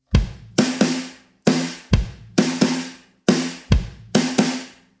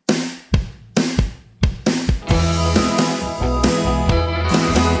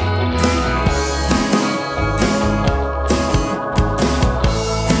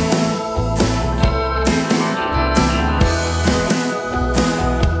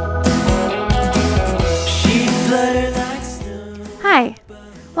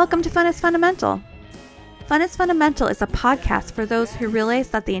Welcome to Fun is Fundamental. Fun is Fundamental is a podcast for those who realize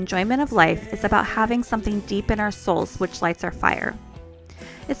that the enjoyment of life is about having something deep in our souls which lights our fire.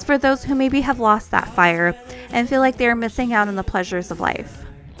 It's for those who maybe have lost that fire and feel like they are missing out on the pleasures of life.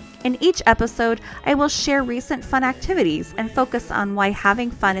 In each episode, I will share recent fun activities and focus on why having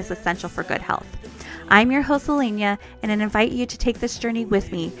fun is essential for good health. I'm your host, Alenia, and I invite you to take this journey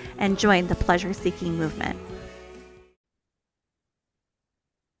with me and join the pleasure-seeking movement.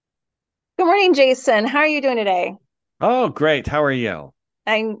 Good morning, Jason. How are you doing today? Oh, great. How are you?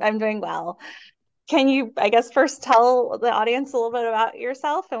 I'm doing well. Can you, I guess, first tell the audience a little bit about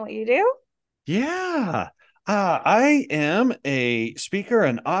yourself and what you do? Yeah. I am a speaker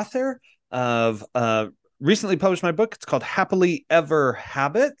and author of recently published my book. It's called Happily Ever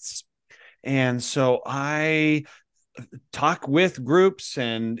Habits. And so I talk with groups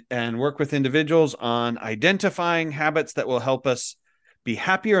and work with individuals on identifying habits that will help us be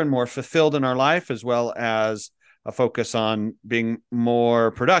happier and more fulfilled in our life, as well as a focus on being more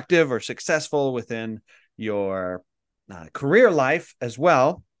productive or successful within your career life as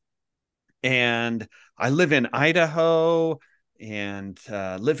well. And I live in Idaho and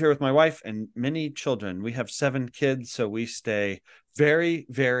live here with my wife and many children. We have 7 kids, so we stay very,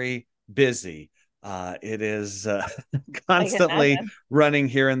 very busy. It is constantly running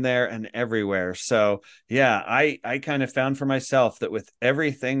here and there and everywhere. So yeah, I kind of found for myself that with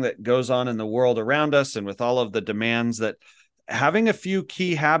everything that goes on in the world around us and with all of the demands, that having a few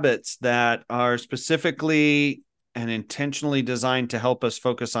key habits that are specifically and intentionally designed to help us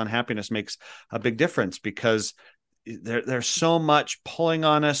focus on happiness makes a big difference, because there's so much pulling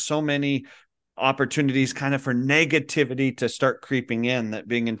on us, so many opportunities kind of for negativity to start creeping in, that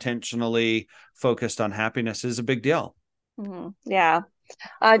being intentionally focused on happiness is a big deal. Mm-hmm. Yeah.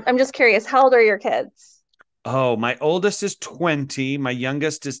 I'm just curious, how old are your kids? Oh, my oldest is 20. My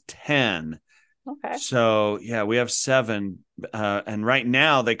youngest is 10. Okay. So yeah, we have 7. And right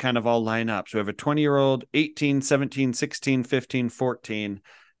now they kind of all line up. So we have a 20-year-old, 18, 17, 16, 15, 14,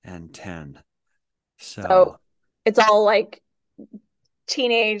 and 10. So it's all like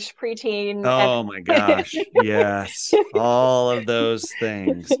teenage, preteen. Oh my gosh. Yes. All of those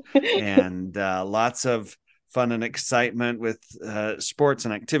things. And lots of fun and excitement with sports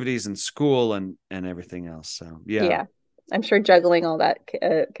and activities and school and everything else. So, yeah. Yeah. I'm sure juggling all that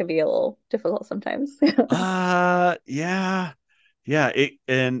can be a little difficult sometimes. Yeah. Yeah,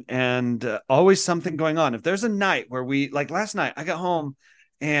 and always something going on. If there's a night where like last night, I got home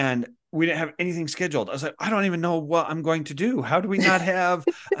and we didn't have anything scheduled. I was like, I don't even know what I'm going to do. How do we not have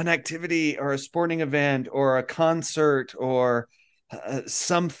an activity or a sporting event or a concert or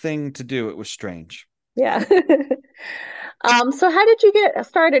something to do? It was strange. Yeah. So how did you get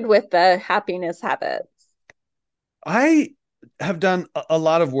started with the happiness habits? I have done a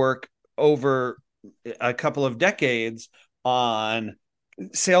lot of work over a couple of decades on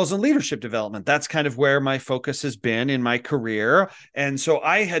sales and leadership development. That's kind of where my focus has been in my career. And so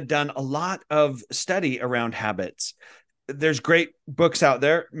I had done a lot of study around habits. There's great books out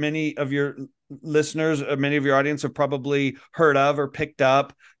there. Many of your listeners, many of your audience have probably heard of or picked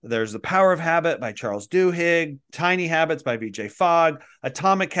up. There's The Power of Habit by Charles Duhigg, Tiny Habits by BJ Fogg,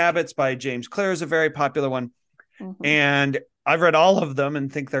 Atomic Habits by James Clear is a very popular one. Mm-hmm. And I've read all of them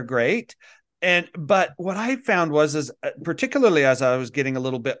and think they're great. But what I found was particularly as I was getting a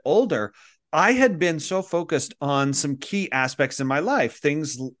little bit older, I had been so focused on some key aspects in my life,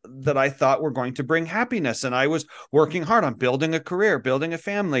 things that I thought were going to bring happiness. And I was working hard on building a career, building a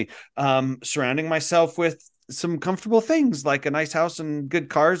family, surrounding myself with some comfortable things like a nice house and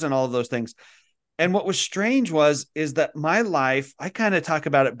good cars and all of those things. And what was strange is that my life, I kind of talk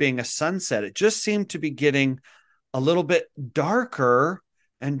about it being a sunset. It just seemed to be getting a little bit darker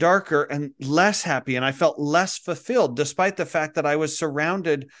and darker and less happy. And I felt less fulfilled, despite the fact that I was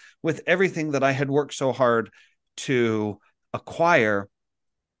surrounded with everything that I had worked so hard to acquire.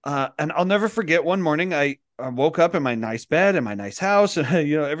 And I'll never forget one morning, I woke up in my nice bed in my nice house, and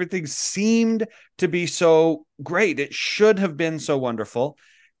everything seemed to be so great. It should have been so wonderful.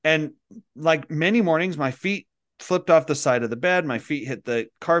 And like many mornings, my feet flipped off the side of the bed, my feet hit the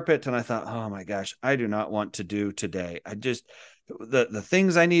carpet, and I thought, oh my gosh, I do not want to do today. The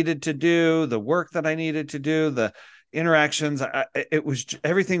things I needed to do, the work that I needed to do, the interactions,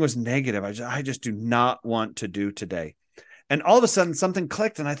 everything was negative. I just do not want to do today. And all of a sudden something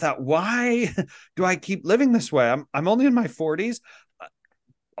clicked, and I thought, why do I keep living this way? I'm only in my 40s.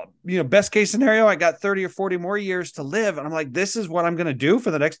 Best case scenario, I got 30 or 40 more years to live. And I'm like, this is what I'm going to do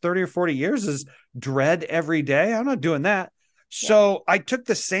for the next 30 or 40 years, is dread every day. I'm not doing that. Yeah. So I took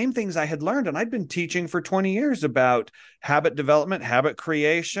the same things I had learned, and I'd been teaching for 20 years about habit development, habit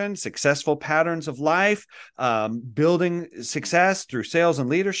creation, successful patterns of life, building success through sales and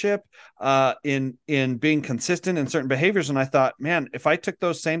leadership, in being consistent in certain behaviors. And I thought, man, if I took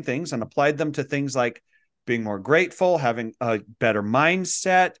those same things and applied them to things like being more grateful, having a better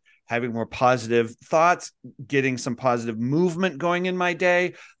mindset, having more positive thoughts, getting some positive movement going in my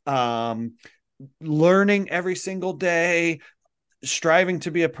day, learning every single day, striving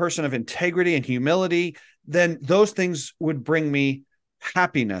to be a person of integrity and humility, then those things would bring me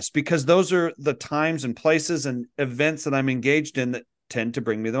happiness, because those are the times and places and events that I'm engaged in that tend to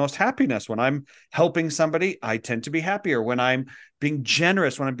bring me the most happiness. When I'm helping somebody, I tend to be happier. When I'm being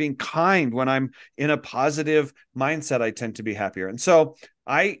generous, when I'm being kind, when I'm in a positive mindset, I tend to be happier. And so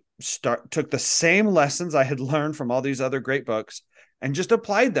I took the same lessons I had learned from all these other great books and just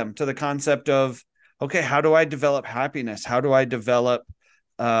applied them to the concept of, okay, how do I develop happiness? How do I develop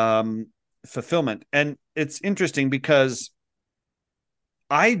fulfillment? And it's interesting because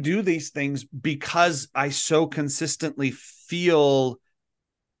I do these things because I so consistently feel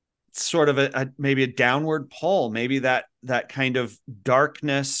sort of maybe a downward pull, maybe that kind of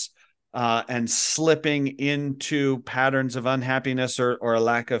darkness, and slipping into patterns of unhappiness or a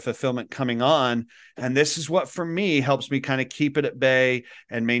lack of fulfillment coming on. And this is what, for me, helps me kind of keep it at bay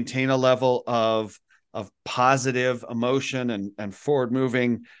and maintain a level of positive emotion and forward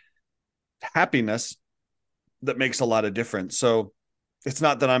moving happiness that makes a lot of difference. So it's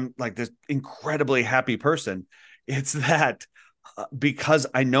not that I'm like this incredibly happy person. It's that because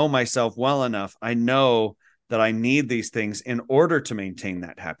I know myself well enough, I know that I need these things in order to maintain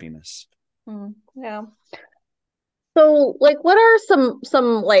that happiness. Yeah. So, like, what are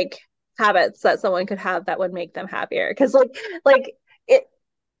some like habits that someone could have that would make them happier? Because like it,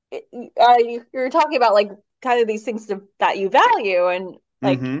 you're talking about like kind of these things that you value, and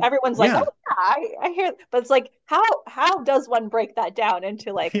like Mm-hmm. everyone's like, oh Yeah. yeah, I hear, but it's like how does one break that down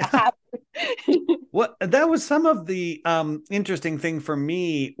into like a Yeah. habit? What that was some of the interesting thing for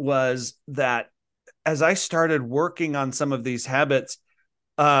me was that as I started working on some of these habits,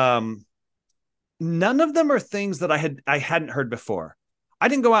 um, none of them are things that I hadn't heard before. I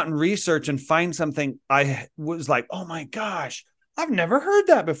didn't go out and research and find something I was like, oh my gosh, I've never heard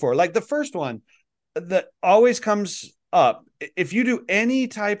that before. Like the first one that always comes up, if you do any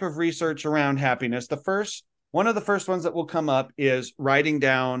type of research around happiness, the first one of the first ones that will come up is writing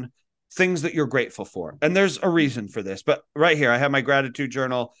down things that you're grateful for. And there's a reason for this, but right here I have my gratitude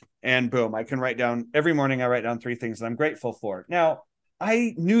journal, and boom, I can write down every morning. I write down 3 things that I'm grateful for. Now,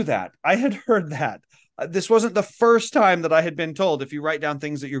 I knew that. I had heard that. This wasn't the first time that I had been told if you write down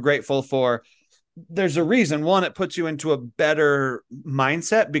things that you're grateful for, there's a reason. One, it puts you into a better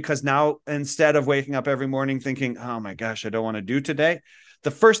mindset, because now instead of waking up every morning thinking, oh my gosh, I don't want to do today,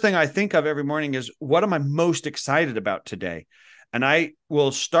 the first thing I think of every morning is, what am I most excited about today? And I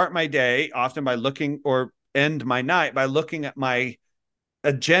will start my day often by looking, or end my night by looking at my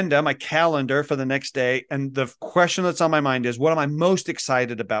agenda, my calendar for the next day. And the question that's on my mind is, what am I most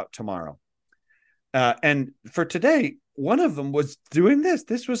excited about tomorrow? And for today, one of them was doing this.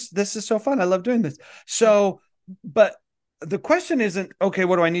 This is so fun. I love doing this. So, but the question isn't, okay,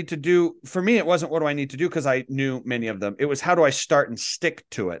 what do I need to do? For me, it wasn't what do I need to do, because I knew many of them. It was, how do I start and stick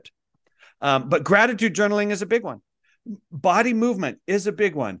to it? But gratitude journaling is a big one. Body movement is a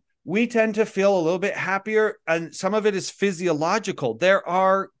big one. We tend to feel a little bit happier, and some of it is physiological. There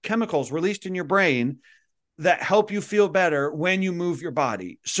are chemicals released in your brain that help you feel better when you move your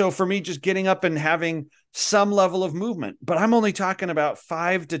body. So for me, just getting up and having some level of movement, but I'm only talking about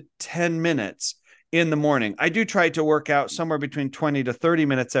 5 to 10 minutes in the morning. I do try to work out somewhere between 20 to 30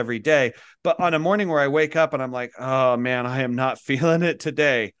 minutes every day, but on a morning where I wake up and I'm like, oh man, I am not feeling it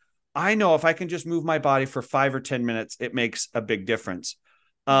today, I know if I can just move my body for 5 or 10 minutes, it makes a big difference.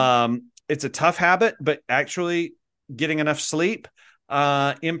 It's a tough habit, but actually getting enough sleep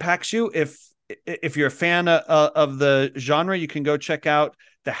impacts you. If you're a fan of the genre, you can go check out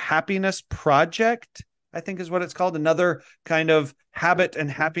The Happiness Project, I think is what it's called. Another kind of habit and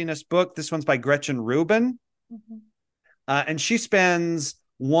happiness book. This one's by Gretchen Rubin. Mm-hmm. And she spends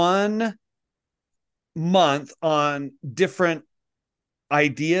 1 month on different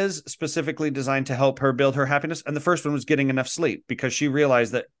ideas specifically designed to help her build her happiness. And the first one was getting enough sleep, because she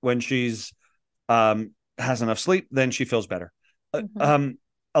realized that when she's has enough sleep, then she feels better.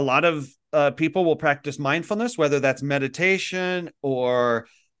 A lot of people will practice mindfulness, whether that's meditation or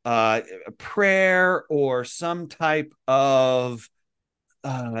prayer or some type of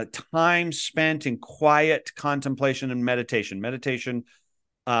time spent in quiet contemplation and meditation. Meditation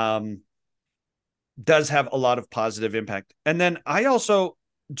does have a lot of positive impact. And then I also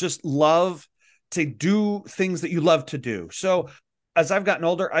just love to do things that you love to do. So as I've gotten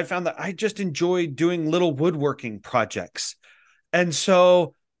older, I found that I just enjoy doing little woodworking projects. And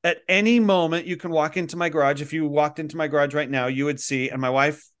so at any moment, you can walk into my garage. If you walked into my garage right now, you would see, and my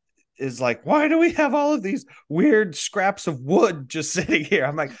wife is like, why do we have all of these weird scraps of wood just sitting here?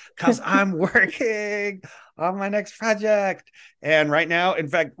 I'm like, because I'm working on my next project. And right now, in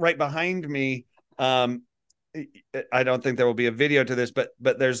fact, right behind me, I don't think there will be a video to this, but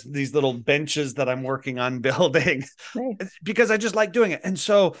there's these little benches that I'm working on building. Nice. Because I just like doing it. And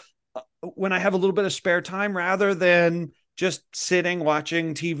so when I have a little bit of spare time, rather than just sitting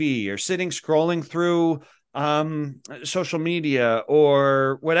watching TV or sitting scrolling through social media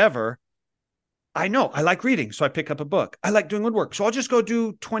or whatever, I know I like reading, so I pick up a book. I like doing woodwork, so I'll just go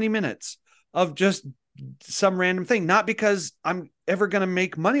do 20 minutes of just some random thing, not because I'm ever going to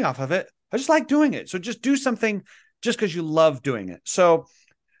make money off of it. I just like doing it. So just do something just because you love doing it. So,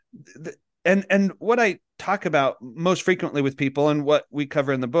 and what I talk about most frequently with people and what we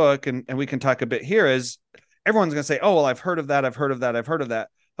cover in the book, and we can talk a bit here, is everyone's going to say, oh, well, I've heard of that. I've heard of that. I've heard of that.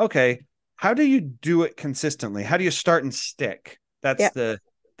 Okay. How do you do it consistently? How do you start and stick? That's the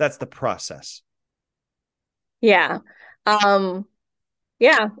process. Yeah.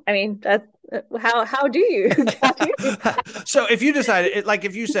 Yeah. I mean, that's how do you? So if you decided, like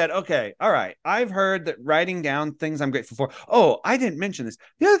if you said, okay, all right, I've heard that writing down things I'm grateful for. Oh, I didn't mention this.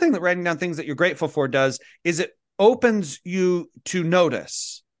 The other thing that writing down things that you're grateful for does is it opens you to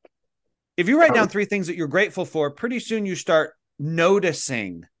notice. If you write down 3 things that you're grateful for, pretty soon you start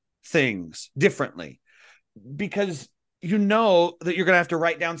noticing things differently, because you know that you're going to have to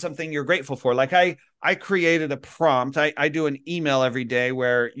write down something you're grateful for. Like I created a prompt. I do an email every day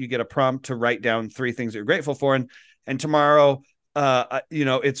where you get a prompt to write down 3 things that you're grateful for. And tomorrow,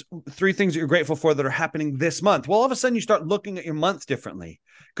 it's 3 things that you're grateful for that are happening this month. Well, all of a sudden you start looking at your month differently,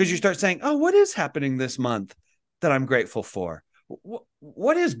 because you start saying, oh, what is happening this month that I'm grateful for?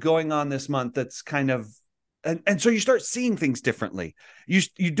 What is going on this month that's kind of, and so you start seeing things differently.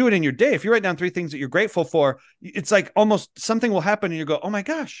 You do it in your day. If you write down 3 things that you're grateful for, it's like almost something will happen and you go, oh my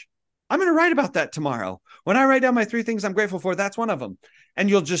gosh, I'm going to write about that tomorrow. When I write down my 3 things I'm grateful for, that's one of them. And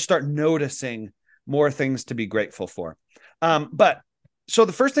you'll just start noticing more things to be grateful for. But so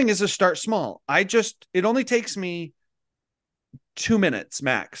the first thing is to start small. It only takes me 2 minutes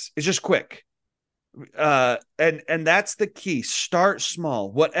max. It's just quick. And that's the key. Start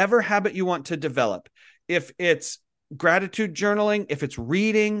small. Whatever habit you want to develop. If it's gratitude journaling, if it's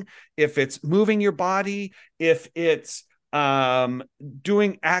reading, if it's moving your body, if it's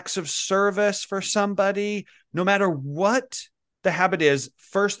doing acts of service for somebody, no matter what the habit is,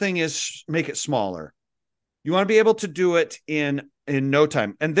 first thing is make it smaller. You want to be able to do it in no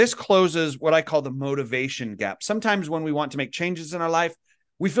time. And this closes what I call the motivation gap. Sometimes when we want to make changes in our life,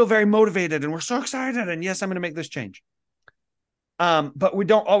 we feel very motivated and we're so excited. And yes, I'm going to make this change. But we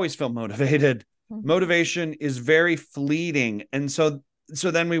don't always feel motivated. Motivation is very fleeting. And so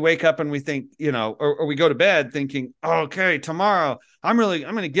then we wake up and we think, or we go to bed thinking, okay, tomorrow I'm going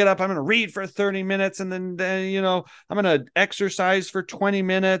to get up, I'm going to read for 30 minutes. And then, I'm going to exercise for 20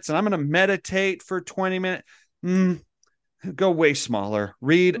 minutes and I'm going to meditate for 20 minutes. Go way smaller.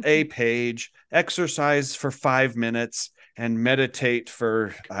 Read a page, exercise for 5 minutes, and meditate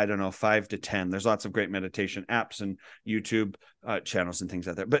for, 5 to 10. There's lots of great meditation apps and YouTube channels and things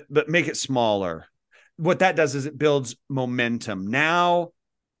like that. But make it smaller. What that does is it builds momentum. Now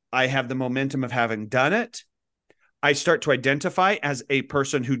I have the momentum of having done it. I start to identify as a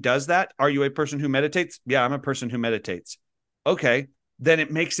person who does that. Are you a person who meditates? Yeah, I'm a person who meditates. Okay, then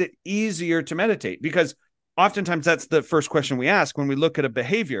it makes it easier to meditate, because oftentimes that's the first question we ask when we look at a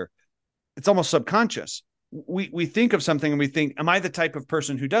behavior. It's almost subconscious. We think of something and we think, am I the type of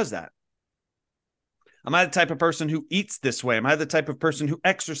person who does that? Am I the type of person who eats this way? Am I the type of person who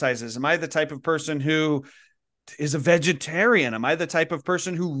exercises? Am I the type of person who is a vegetarian? Am I the type of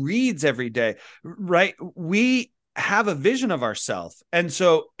person who reads every day? Right? We have a vision of ourselves. And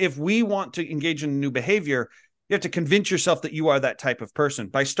so if we want to engage in a new behavior, you have to convince yourself that you are that type of person.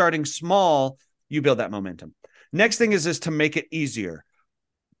 By starting small, you build that momentum. Next thing is to make it easier.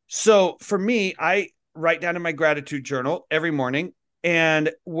 So for me, I write down in my gratitude journal every morning.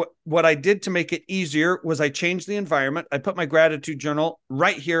 And what I did to make it easier was I changed the environment. I put my gratitude journal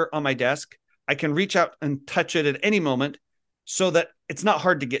right here on my desk. I can reach out and touch it at any moment so that it's not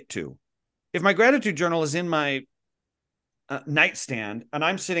hard to get to. If my gratitude journal is in my nightstand, and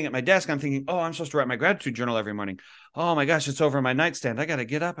I'm sitting at my desk. I'm thinking, oh, I'm supposed to write my gratitude journal every morning. Oh my gosh, it's over my nightstand. I got to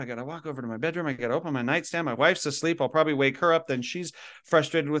get up. I got to walk over to my bedroom. I got to open my nightstand. My wife's asleep. I'll probably wake her up. Then she's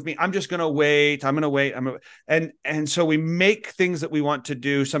frustrated with me. I'm just going to wait. I'm going to wait. And so we make things that we want to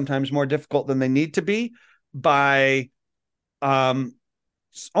do sometimes more difficult than they need to be by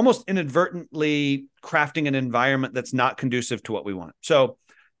almost inadvertently crafting an environment that's not conducive to what we want. So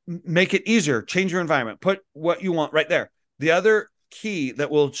make it easier. Change your environment. Put what you want right there. The other key that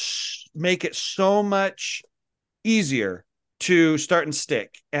will make it so much easier to start and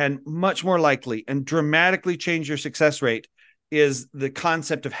stick and much more likely and dramatically change your success rate is the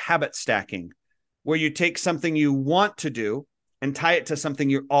concept of habit stacking, where you take something you want to do and tie it to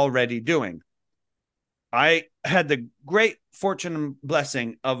something you're already doing. I had the great fortune and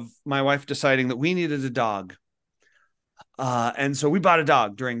blessing of my wife deciding that we needed a dog. And so we bought a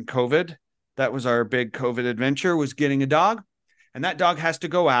dog during COVID. That was our big COVID adventure, was getting a dog. And that dog has to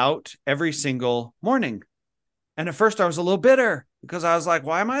go out every single morning. And at first I was a little bitter because I was like,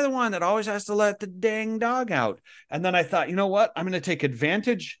 why am I the one that always has to let the dang dog out? And then I thought, you know what? I'm going to take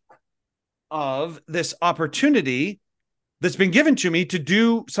advantage of this opportunity that's been given to me to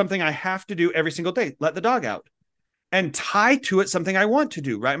do something I have to do every single day, let the dog out, and tie to it something I want to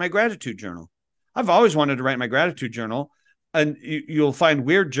do, write my gratitude journal. I've always wanted to write my gratitude journal. And you'll find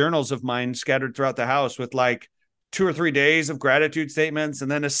weird journals of mine scattered throughout the house with like 2 or 3 days of gratitude statements, and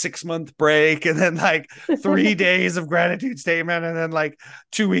then a 6-month break, and then like 3 days of gratitude statement, and then like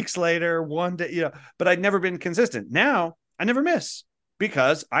 2 weeks later, 1 day, but I'd never been consistent. Now I never miss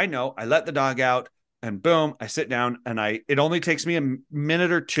because I know I let the dog out and boom, I sit down and it only takes me a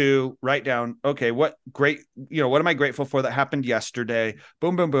minute or two, write down, okay, what am I grateful for that happened yesterday?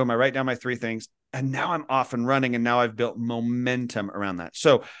 Boom, boom, boom. I write down my 3 things. And now I'm off and running, and now I've built momentum around that.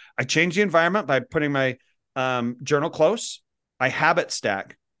 So I change the environment by putting my journal close. I habit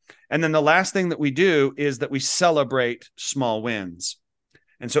stack. And then the last thing that we do is that we celebrate small wins.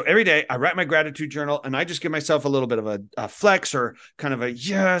 And so every day I write my gratitude journal, and I just give myself a little bit of a flex, or kind of a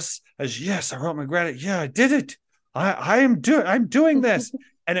yes, I wrote my gratitude. Yeah, I did it. I'm doing this.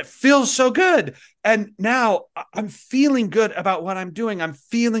 And it feels so good. And now I'm feeling good about what I'm doing. I'm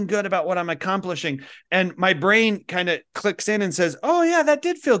feeling good about what I'm accomplishing. And my brain kind of clicks in and says, oh yeah, that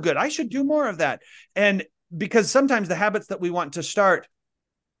did feel good. I should do more of that. And because sometimes the habits that we want to start,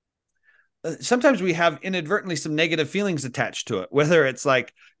 sometimes we have inadvertently some negative feelings attached to it, whether it's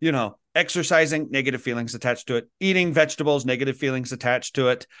like, exercising, negative feelings attached to it, eating vegetables, negative feelings attached to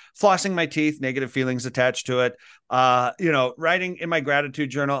it, flossing my teeth, negative feelings attached to it, writing in my gratitude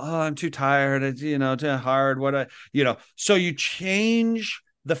journal, oh, I'm too tired, it's, too hard, so you change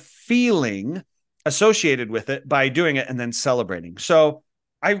the feeling associated with it by doing it and then celebrating. So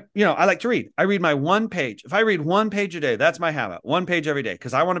I like to read. I read my 1 page. If I read 1 page a day, that's my habit. 1 page every day,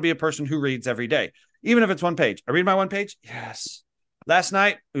 because I want to be a person who reads every day, even if it's 1 page. I read my 1 page. Yes. Last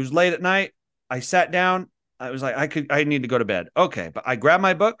night, it was late at night. I sat down. I was like, I need to go to bed. Okay. But I grabbed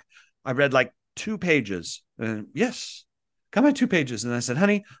my book. I read like 2 pages. And yes, got my 2 pages. And I said,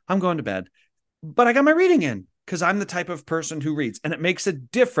 honey, I'm going to bed. But I got my reading in, because I'm the type of person who reads, and it makes a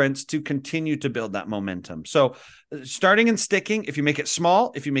difference to continue to build that momentum. So starting and sticking, if you make it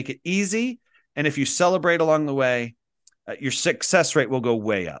small, if you make it easy, and if you celebrate along the way, your success rate will go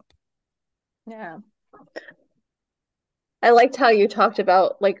way up. Yeah. I liked how you talked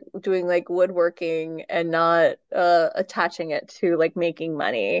about like doing like woodworking and not attaching it to like making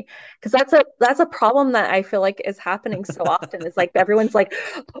money, because that's a problem that I feel like is happening so often. It's like everyone's like,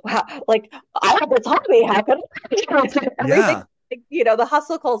 wow, like I have this hobby, how can everything, Yeah. like, the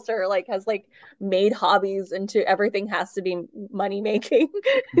hustle culture like has like made hobbies into everything has to be money making.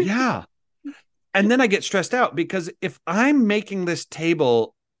 Yeah. And then I get stressed out, because if I'm making this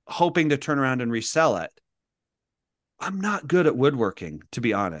table hoping to turn around and resell it, I'm not good at woodworking, to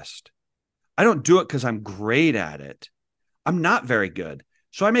be honest. I don't do it because I'm great at it. I'm not very good.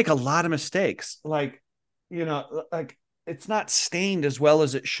 So I make a lot of mistakes. Like it's not stained as well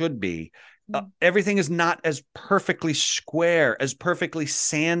as it should be. Everything is not as perfectly square, as perfectly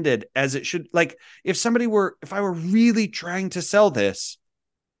sanded as it should. Like if I were really trying to sell this,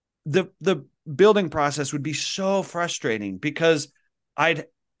 the building process would be so frustrating, because I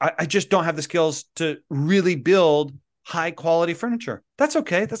just don't have the skills to really build high quality furniture. That's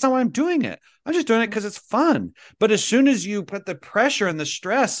okay. That's not why I'm doing it. I'm just doing it because it's fun. But as soon as you put the pressure and the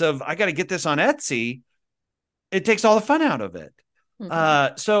stress of, I got to get this on Etsy, it takes all the fun out of it.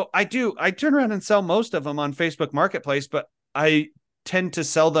 So I turn around and sell most of them on Facebook Marketplace, but I tend to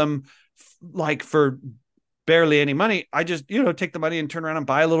sell them like for barely any money. I just, take the money and turn around and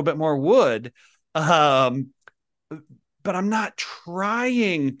buy a little bit more wood. but I'm not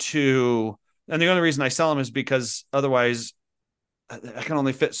trying to. And the only reason I sell them is because otherwise I can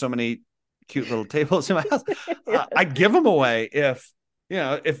only fit so many cute little tables in my house. Yeah. I'd give them away if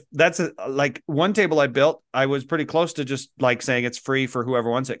that's like one table I built, I was pretty close to just like saying it's free for whoever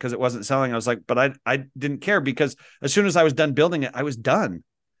wants it because it wasn't selling. I was like, but I didn't care because as soon as I was done building it, I was done.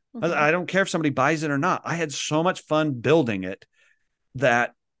 Mhm. I don't care if somebody buys it or not. I had so much fun building it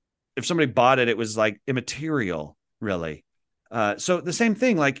that if somebody bought it, it was like immaterial, really. So the same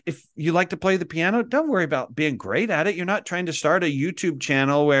thing, like if you like to play the piano, don't worry about being great at it. You're not trying to start a YouTube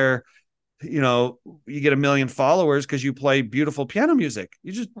channel where, you get 1 million followers because you play beautiful piano music.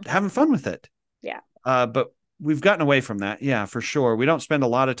 You're just having fun with it. Yeah. But we've gotten away from that. Yeah, for sure. We don't spend a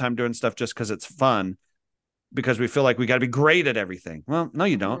lot of time doing stuff just because it's fun, because we feel like we got to be great at everything. Well, no,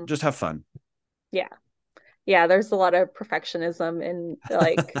 you don't. Mhm. Just have fun. Yeah. Yeah, there's a lot of perfectionism in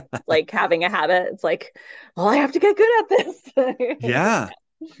like having a habit. It's like, well, I have to get good at this. Yeah.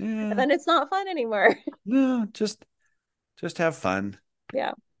 And Yeah. then it's not fun anymore. No, just have fun.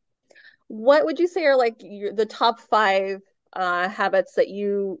 Yeah. What would you say are like the top five habits that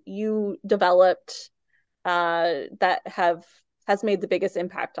you developed that has made the biggest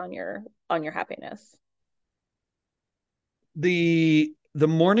impact on your happiness? The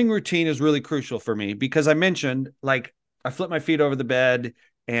morning routine is really crucial for me because I mentioned, like, I flipped my feet over the bed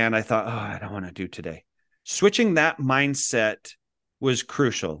and I thought, oh, I don't want to do today. Switching that mindset was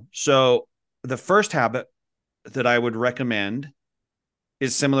crucial. So the first habit that I would recommend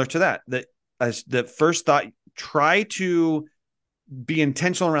is similar to that. That as the first thought, try to be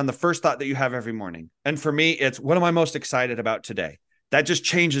intentional around the first thought that you have every morning. And for me, it's what am I most excited about today? That just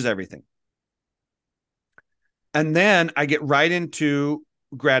changes everything. And then I get right into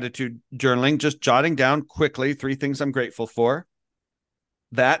gratitude journaling, just jotting down quickly 3 things I'm grateful for.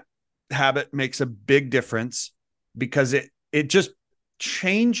 That habit makes a big difference because it just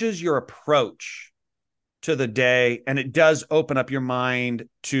changes your approach to the day, and it does open up your mind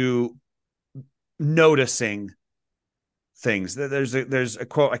to noticing things. There's a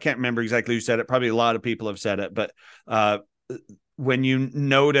quote, I can't remember exactly who said it. Probably a lot of people have said it, but when you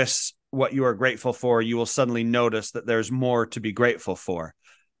notice what you are grateful for, you will suddenly notice that there's more to be grateful for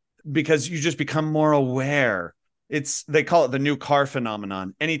because you just become more aware. They call it the new car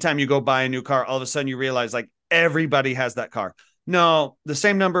phenomenon. Anytime you go buy a new car, all of a sudden you realize like everybody has that car. No, the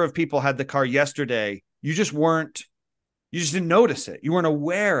same number of people had the car yesterday. You just didn't notice it. You weren't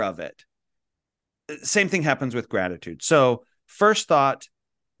aware of it. Same thing happens with gratitude. So first thought,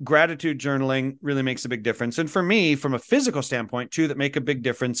 gratitude journaling really makes a big difference. And for me, from a physical standpoint too, that make a big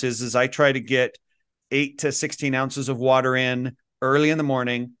difference is I try to get 8 to 16 ounces of water in early in the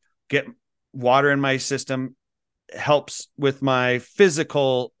morning. Get water in my system helps with my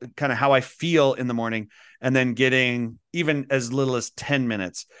physical kind of how I feel in the morning. And then getting even as little as 10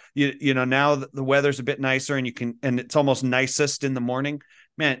 minutes. Now the weather's a bit nicer and it's almost nicest in the morning.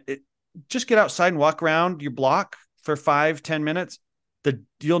 Man, just get outside and walk around your block for 5-10 minutes.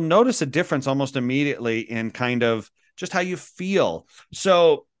 You'll notice a difference almost immediately in kind of just how you feel.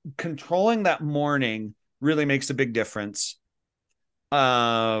 So controlling that morning really makes a big difference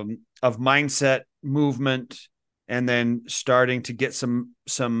of mindset, movement, and then starting to get some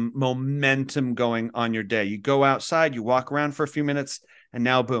momentum going on your day. You go outside, you walk around for a few minutes, and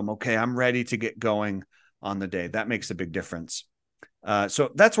now boom, okay, I'm ready to get going on the day. That makes a big difference.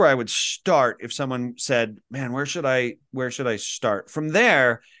 So that's where I would start if someone said, man, where should I start? From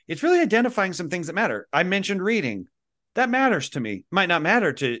there, it's really identifying some things that matter. I mentioned reading. That matters to me. Might not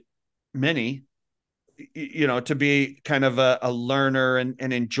matter to many, to be kind of a learner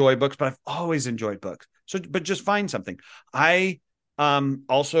and enjoy books, but I've always enjoyed books. So, but just find something. I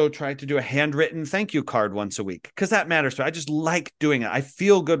also try to do a handwritten thank you card once a week because that matters to me. I just like doing it. I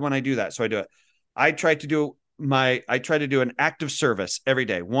feel good when I do that. So I do it. I try to do an act of service every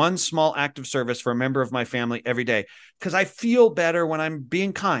day, one small act of service for a member of my family every day, because I feel better when I'm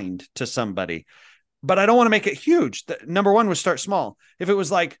being kind to somebody, but I don't want to make it huge. Number one was start small. If it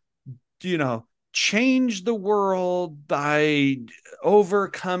was like, change the world by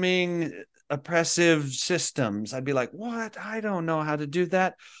overcoming oppressive systems, I'd be like, what? I don't know how to do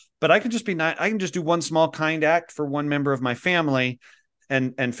that. But I can just be nice. I can just do one small kind act for one member of my family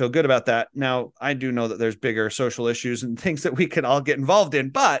and feel good about that. Now, I do know that there's bigger social issues and things that we could all get involved in,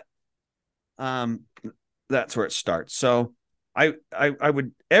 but that's where it starts. So I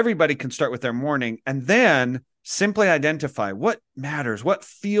would, everybody can start with their morning and then simply identify what matters, what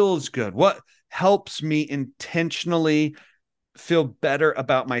feels good, what helps me intentionally feel better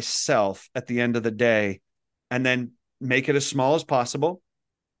about myself at the end of the day, and then make it as small as possible.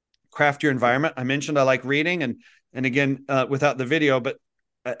 craft your environment. I mentioned I like reading, and again, without the video, but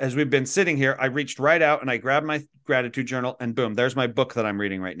as we've been sitting here, I reached right out and I grabbed my gratitude journal, and boom, there's my book that I'm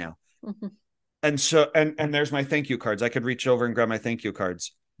reading right now. Mm-hmm. And so, and there's my thank you cards. I could reach over and grab my thank you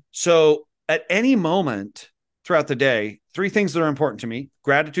cards. So at any moment throughout the day, 3 things that are important to me: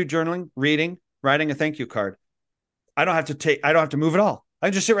 gratitude journaling, reading, writing a thank you card. I don't have to move at all.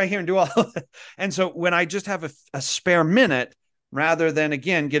 I just sit right here and do all of it. And so when I just have a spare minute, rather than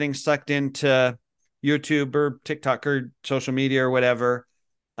again getting sucked into YouTube or TikTok or social media or whatever,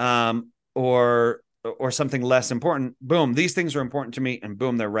 or something less important, boom, these things are important to me, and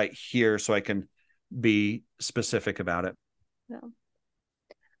boom, they're right here, so I can be specific about it. Yeah.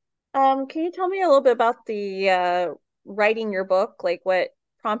 Can you tell me a little bit about the writing your book? Like what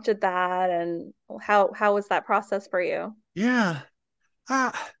prompted that, and how was that process for you? Yeah.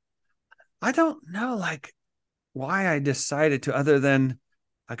 Uh, I don't know like why I decided to, other than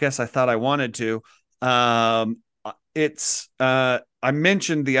I guess I thought I wanted to. It's I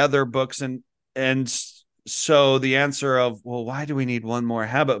mentioned the other books, and so the answer of, well, why do we need one more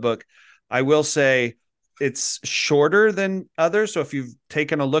habit book? I will say it's shorter than others. So if you've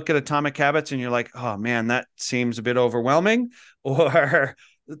taken a look at Atomic Habits and you're like, oh man, that seems a bit overwhelming, or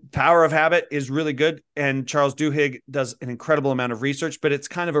Power of Habit is really good, and Charles Duhigg does an incredible amount of research, but it's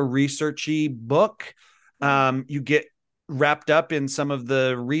kind of a researchy book. You get wrapped up in some of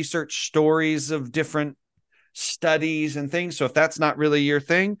the research stories of different studies and things. So if that's not really your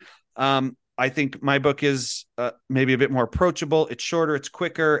thing, I think my book is maybe a bit more approachable. It's shorter, it's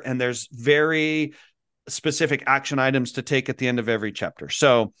quicker, and there's very specific action items to take at the end of every chapter.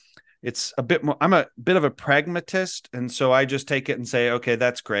 So it's a bit more, I'm a bit of a pragmatist. And so I just take it and say, okay,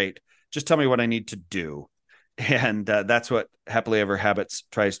 that's great. Just tell me what I need to do. And that's what Happily Ever Habits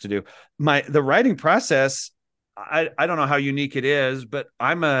tries to do. The writing process, I don't know how unique it is, but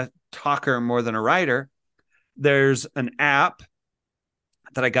I'm a talker more than a writer. There's an app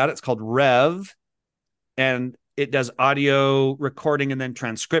that I got. It's called Rev, and it does audio recording and then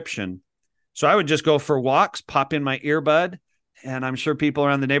transcription. So I would just go for walks, pop in my earbud, and I'm sure people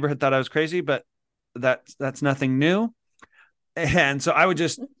around the neighborhood thought I was crazy, but that's nothing new. And so I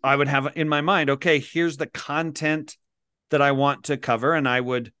would have in my mind, okay, here's the content that I want to cover, and I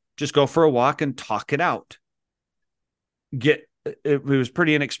would just go for a walk and talk it out. It was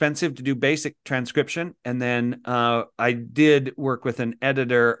pretty inexpensive to do basic transcription, and then I did work with an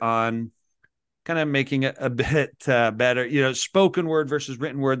editor on kind of making it a bit better. Spoken word versus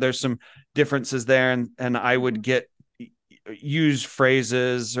written word. There's some differences there, and I would use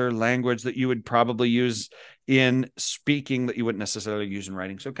phrases or language that you would probably use in speaking that you wouldn't necessarily use in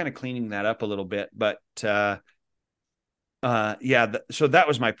writing. So kind of cleaning that up a little bit, but so that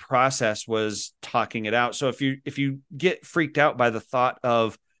was my process, was talking it out. So if you get freaked out by the thought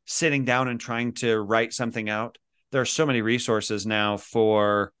of sitting down and trying to write something out, there are so many resources now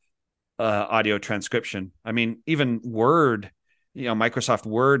for audio transcription. I mean, even Word, Microsoft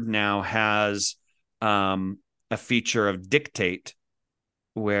Word now has a feature of dictate,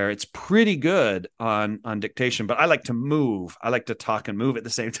 where it's pretty good on dictation, but I like to move. I like to talk and move at the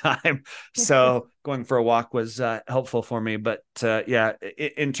same time. So going for a walk was helpful for me. But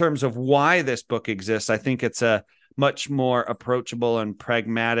in terms of why this book exists, I think it's a much more approachable and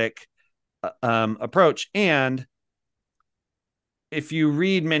pragmatic approach. And if you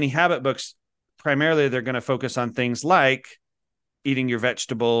read many habit books, primarily they're going to focus on things like eating your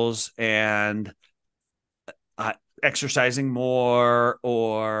vegetables and exercising more,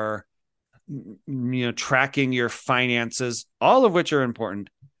 or tracking your finances, all of which are important.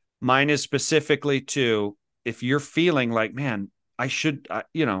 Mine is specifically to, if you're feeling like, man, I should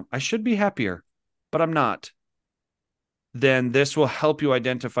be happier, but I'm not, then this will help you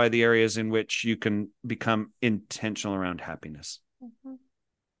identify the areas in which you can become intentional around happiness. Mm-hmm.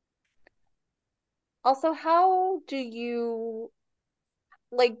 Also, how do you,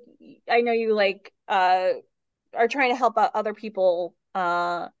 like, I know you are trying to help other people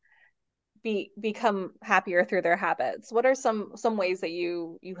become happier through their habits. What are some ways that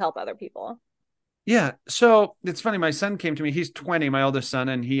you help other people? Yeah. So it's funny. My son came to me. He's 20, my oldest son.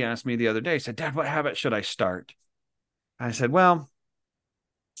 And he asked me the other day, he said, Dad, what habit should I start? I said, well,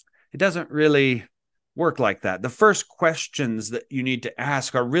 it doesn't really work like that. The first questions that you need to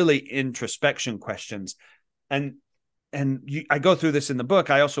ask are really introspection questions. And I go through this in the book.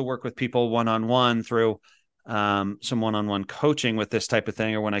 I also work with people one-on-one through some one-on-one coaching with this type of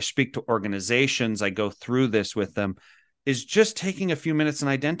thing. Or when I speak to organizations, I go through this with them, is just taking a few minutes and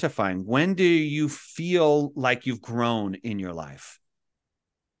identifying, when do you feel like you've grown in your life?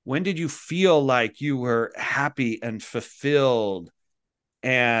 When did you feel like you were happy and fulfilled?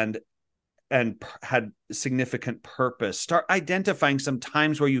 and had significant purpose. Start identifying some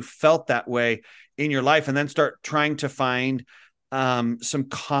times where you felt that way in your life, and then start trying to find some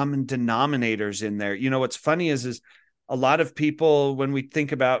common denominators in there. What's funny is a lot of people, when we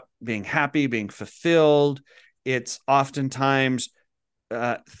think about being happy, being fulfilled, it's oftentimes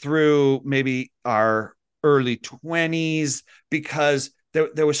through maybe our early 20s, because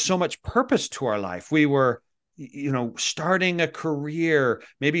there was so much purpose to our life. We were starting a career,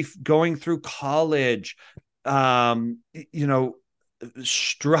 maybe going through college,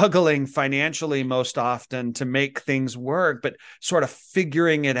 struggling financially most often to make things work, but sort of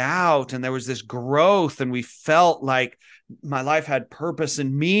figuring it out. And there was this growth, and we felt like my life had purpose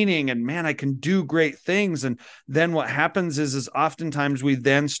and meaning, and man, I can do great things. And then what happens is oftentimes we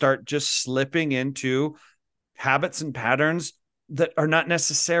then start just slipping into habits and patterns that are not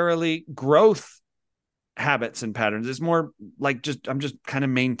necessarily growth habits and patterns. It's more like I'm just kind of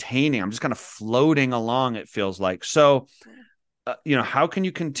maintaining. I'm just kind of floating along, it feels like. So, how can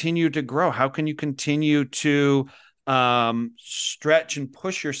you continue to grow? How can you continue to stretch and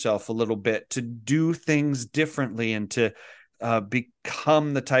push yourself a little bit to do things differently and to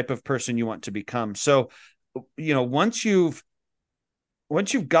become the type of person you want to become? So, once you've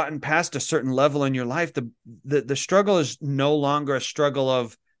gotten past a certain level in your life, the struggle is no longer a struggle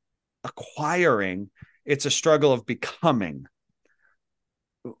of acquiring. It's a struggle of becoming.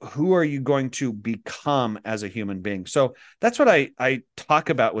 Who are you going to become as a human being? So that's what I talk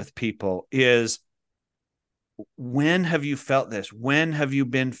about with people is, when have you felt this? When have you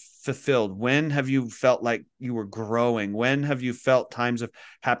been fulfilled? When have you felt like you were growing? When have you felt times of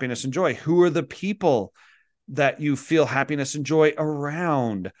happiness and joy? Who are the people that you feel happiness and joy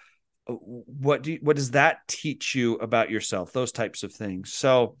around? What does that teach you about yourself? Those types of things.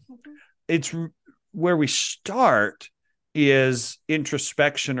 So it's where we start is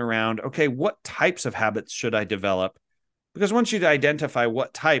introspection around, okay, what types of habits should I develop? Because once you identify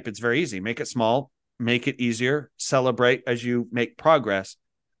what type, it's very easy. Make it small, make it easier, celebrate as you make progress.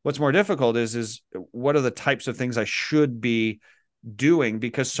 What's more difficult is what are the types of things I should be doing?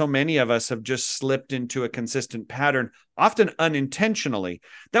 Because so many of us have just slipped into a consistent pattern, often unintentionally.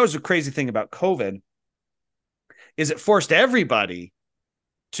 That was the crazy thing about COVID, is it forced everybody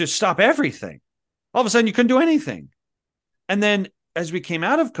to stop everything. All of a sudden you couldn't do anything. And then as we came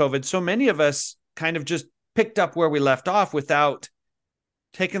out of COVID, so many of us kind of just picked up where we left off without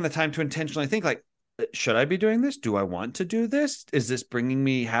taking the time to intentionally think, like, should I be doing this? Do I want to do this? Is this bringing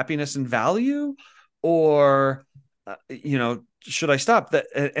me happiness and value? Or, should I stop that?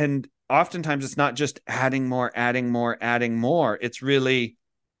 And oftentimes it's not just adding more. It's really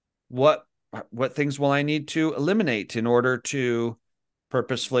what things will I need to eliminate in order to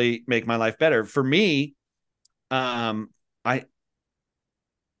purposefully make my life better? For me, I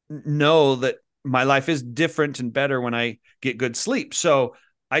know that my life is different and better when I get good sleep. So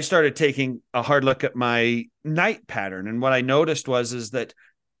I started taking a hard look at my night pattern. And what I noticed is that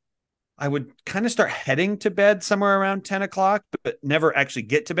I would kind of start heading to bed somewhere around 10 o'clock, but never actually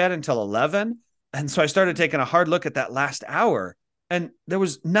get to bed until 11. And so I started taking a hard look at that last hour, and there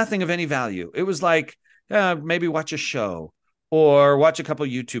was nothing of any value. It was like, maybe watch a show or watch a couple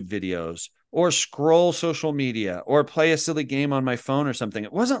YouTube videos or scroll social media or play a silly game on my phone or something.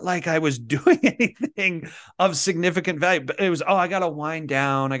 It wasn't like I was doing anything of significant value, but it was, I got to wind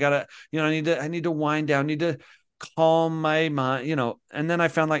down. I got to, I need to wind down, need to calm my mind, and then I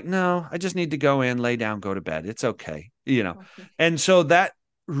found like, no, I just need to go in, lay down, go to bed. It's okay. And so that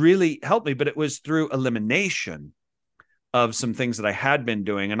really helped me, but it was through elimination of some things that I had been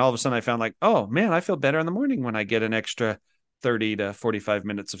doing. And all of a sudden I found like, oh man, I feel better in the morning when I get an extra 30 to 45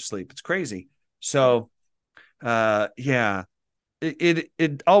 minutes of sleep. It's crazy. So,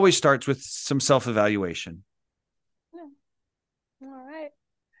 it always starts with some self-evaluation. All right.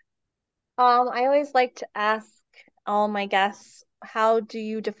 I always like to ask all my guests, how do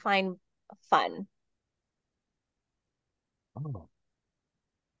you define fun? Oh,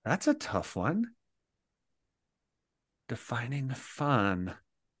 that's a tough one. Defining fun.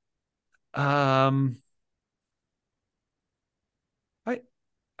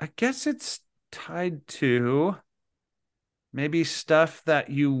 I guess it's tied to maybe stuff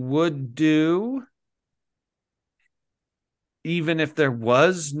that you would do even if there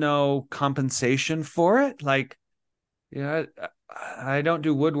was no compensation for it. Like, I don't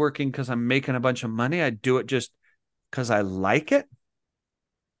do woodworking because I'm making a bunch of money. I do it just because I like it.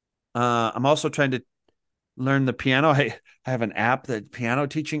 I'm also trying to learn the piano. I have an app, the piano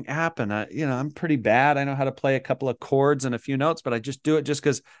teaching app, and I'm pretty bad. I know how to play a couple of chords and a few notes, but I just do it just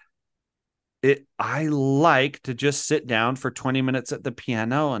because I like to just sit down for 20 minutes at the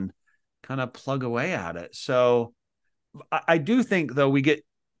piano and kind of plug away at it. So I do think, though, we get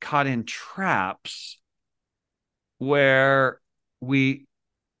caught in traps where we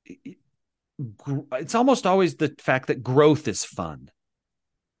it's almost always the fact that growth is fun.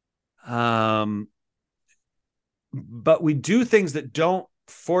 But we do things that don't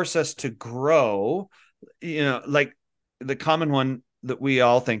force us to grow, like the common one that we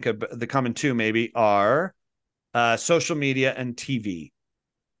all think of, the common two maybe, are social media and TV.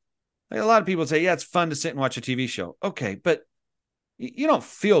 Like, a lot of people say, yeah, it's fun to sit and watch a TV show. Okay, but you don't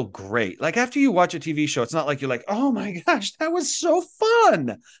feel great. Like, after you watch a TV show, it's not like you're like, oh my gosh, that was so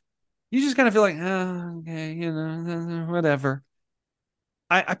fun. You just kind of feel like, oh, okay, whatever.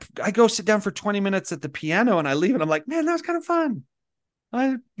 I go sit down for 20 minutes at the piano and I leave and I'm like, man, that was kind of fun.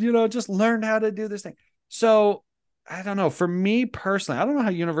 I just learned how to do this thing. So I don't know. For me personally, I don't know how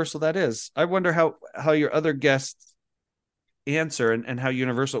universal that is. I wonder how your other guests answer, and how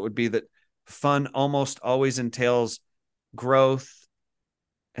universal it would be that fun almost always entails growth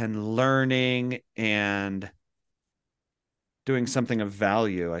and learning and doing something of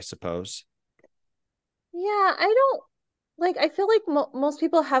value, I suppose. Yeah, I don't like I feel like most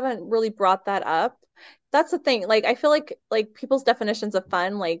people haven't really brought that up. That's the thing. Like I feel like people's definitions of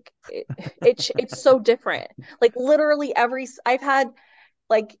fun it's so different. Like literally I've had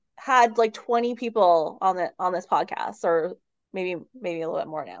 20 people on this podcast, or maybe a little bit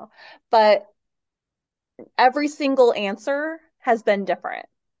more now. But every single answer has been different.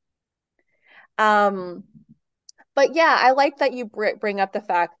 Um but yeah, I like that you bring up the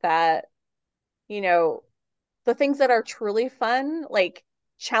fact that, you know, the things that are truly fun, like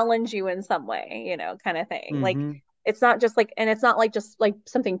challenge you in some way, kind of thing. Like Mm-hmm. it's not just like, and it's not like just like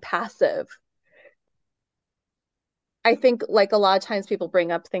something passive. I think like a lot of times people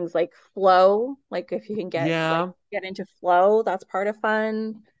bring up things like flow, like if you can Yeah. get into flow, that's part of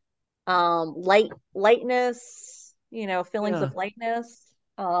fun. Lightness, feelings Yeah. of lightness.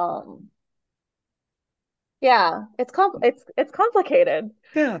 Yeah, it's complicated.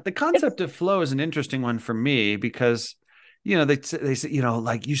 Yeah, the It's concept of flow is an interesting one for me because, they say,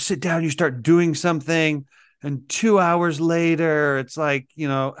 like, you sit down, you start doing something, and 2 hours later, it's like,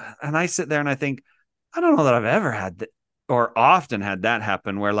 and I sit there and I think, I don't know that I've ever had that, or often had that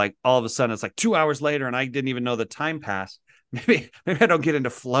happen, where like all of a sudden it's like 2 hours later and I didn't even know the time passed. Maybe I don't get into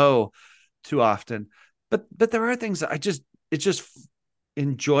flow too often, but there are things that it's just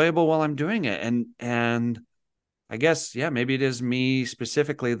enjoyable while I'm doing it, and I guess, yeah, maybe it is me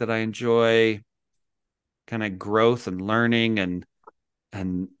specifically that I enjoy kind of growth and learning,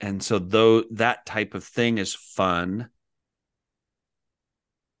 and so though that type of thing is fun,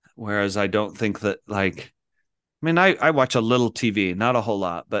 whereas I don't think that, like, I mean, I watch a little TV, not a whole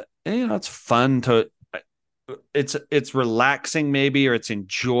lot, but it's fun to it's relaxing maybe, or it's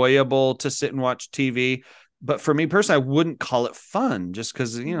enjoyable to sit and watch TV. But for me personally, I wouldn't call it fun, just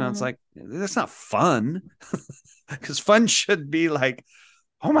because, it's Mhm. like, that's not fun. Because fun should be like,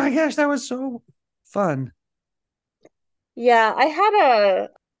 oh my gosh, that was so fun. Yeah, I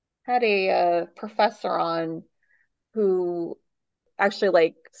had a professor on who actually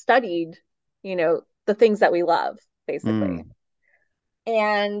like studied, the things that we love, basically. Mm.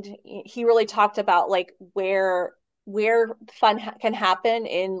 And he really talked about like where fun can happen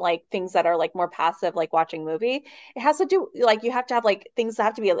in like things that are like more passive, like watching movie. It has to do like you have to have like things that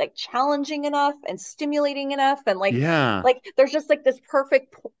have to be like challenging enough and stimulating enough, and Yeah. like there's just like this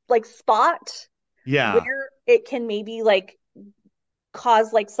perfect like spot Yeah. where it can maybe like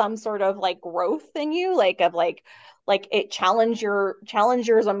cause like some sort of like growth in you, like of like it your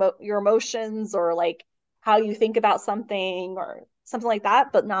emotions, or like how you think about something or something like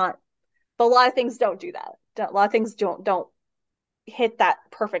that, but a lot of things don't do that. A lot of things don't hit that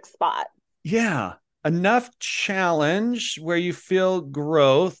perfect spot. Yeah. Enough challenge where you feel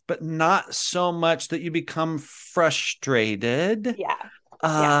growth, but not so much that you become frustrated. Yeah. Yeah.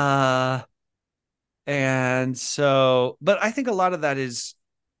 Uh, and so, but I think a lot of that is,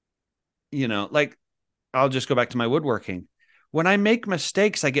 like, I'll just go back to my woodworking. When I make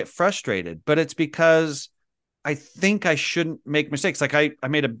mistakes, I get frustrated, but it's because I think I shouldn't make mistakes. Like, I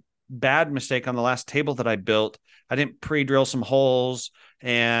made a bad mistake on the last table that I built. I didn't pre-drill some holes.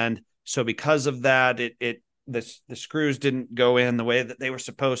 And so because of that, the screws didn't go in the way that they were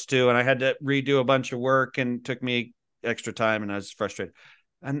supposed to. And I had to redo a bunch of work, and took me extra time, and I was frustrated.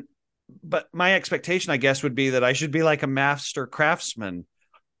 And but my expectation, I guess, would be that I should be like a master craftsman.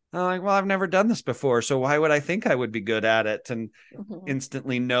 I'm like, well, I've never done this before, so why would I think I would be good at it? And Mhm.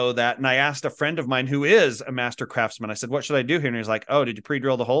 instantly know that. And I asked a friend of mine who is a master craftsman, I said, what should I do here? And he's like, oh, did you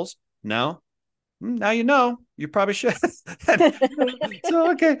pre-drill the holes? No. Now you know, you probably should.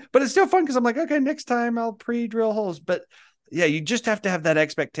 So, okay. But it's still fun because I'm like, okay, next time I'll pre-drill holes. But yeah, you just have to have that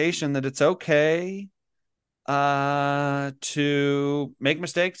expectation that it's okay to make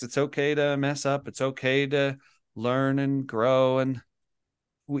mistakes. It's okay to mess up. It's okay to learn and grow. And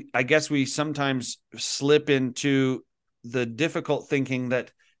I guess we sometimes slip into the difficult thinking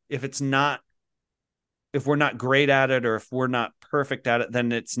that if it's not, if we're not great at it or if we're not perfect at it,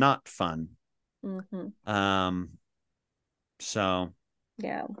 then it's not fun. Um, so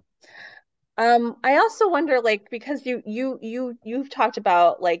Yeah. I also wonder, like, because you've talked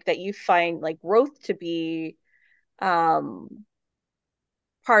about like that you find like growth to be um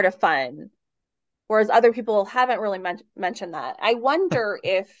part of fun, whereas other people haven't really mentioned that. I wonder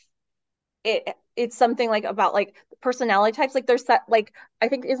if it's something like about like personality types. Like there's like I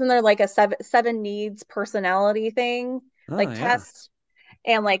think isn't there like a seven needs personality thing oh like yeah. test,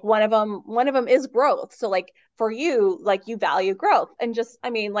 and like one of them is growth. So like for you, like you value growth, and just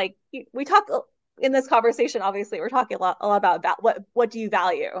I mean like we talk in this conversation. Obviously, we're talking a lot about what do you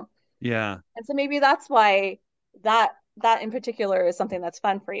value, Yeah. and so maybe that's why that in particular is something that's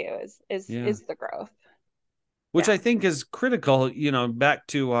fun for you Yeah. is the growth. Which Yeah. I think is critical, back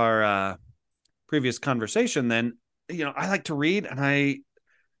to our previous conversation then, I like to read and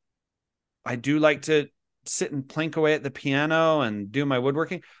I do like to sit and plink away at the piano and do my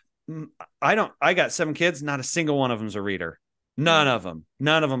woodworking. I got 7 kids, not a single one of them's a reader. None Mm-hmm. of them.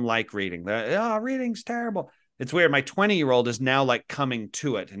 None of them like reading. Oh, reading's terrible. It's weird. My 20-year-old is now like coming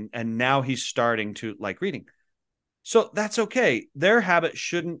to it and now he's starting to like reading. So that's okay. Their habit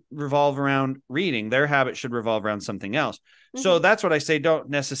shouldn't revolve around reading. Their habit should revolve around something else. So Mm-hmm. that's what I say. Don't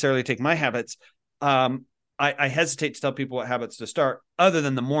necessarily take my habits. Um, I hesitate to tell people what habits to start other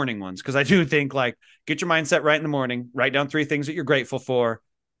than the morning ones. Cause I do think like get your mindset right in the morning, write down 3 things that you're grateful for,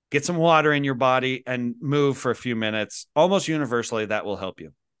 get some water in your body and move for a few minutes. Almost universally, that will help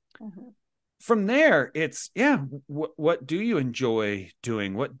you. Mm-hmm. From there, it's what do you enjoy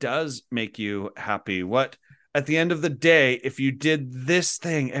doing? What does make you happy? What at the end of the day, if you did this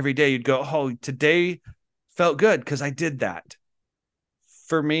thing every day, you'd go, oh, today felt good because I did that.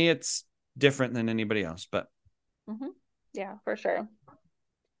 For me, it's different than anybody else, but Mm-hmm. Yeah, for sure.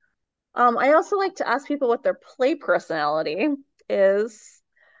 I also like to ask people what their play personality is.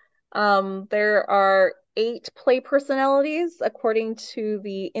 There are 8 play personalities according to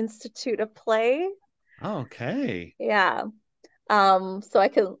the Institute of Play. okay. Yeah. So I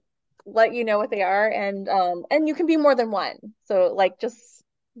can let you know what they are, and you can be more than one. So like just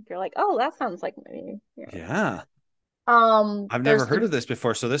if you're like, oh, that sounds like me. Yeah. Yeah. I've never There's heard the of this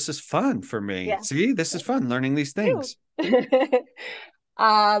before, so this is fun for me. yeah. See, this is fun learning these You. things.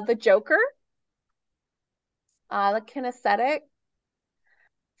 The Joker, the kinesthetic,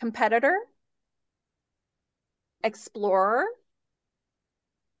 competitor, explorer,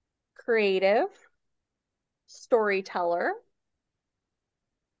 creative, storyteller,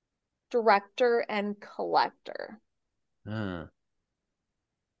 director, and collector. Uh.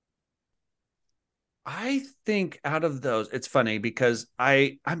 I think out of those, it's funny because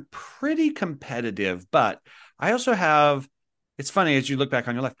I'm pretty competitive, but I also have it's funny as you look back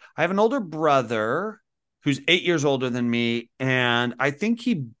on your life. I have an older brother who's 8 years older than me, and I think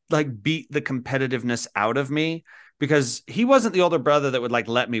he like beat the competitiveness out of me because he wasn't the older brother that would like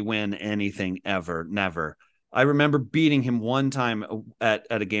let me win anything ever, never. I remember beating him one time at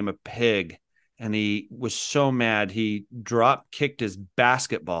a game of pig, and he was so mad he drop kicked his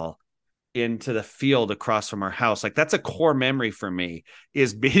basketball into the field across from our house. Like that's a core memory for me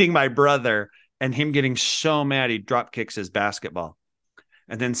is beating my brother and him getting so mad he drop kicks his basketball.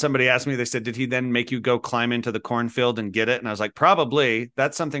 And then somebody asked me, they said, did he then make you go climb into the cornfield and get it? And I was like, probably.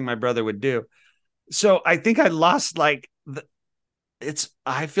 That's something my brother would do. So I think I lost like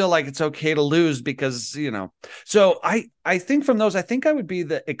I feel like it's okay to lose because, so I think from those, I think I would be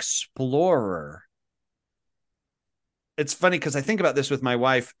the explorer. It's funny because I think about this with my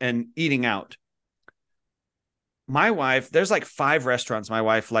wife and eating out. My wife, there's like 5 restaurants my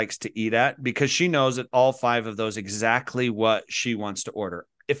wife likes to eat at because she knows at all 5 of those exactly what she wants to order.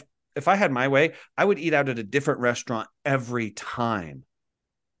 If I had my way, I would eat out at a different restaurant every time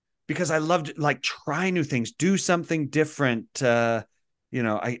because I loved like try new things, do something different. I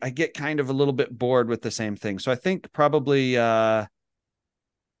get kind of a little bit bored with the same thing. So I think probably um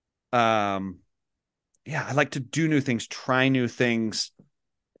yeah, I like to do new things, try new things.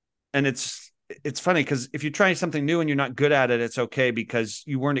 And it's funny because if you try something new and you're not good at it, it's okay because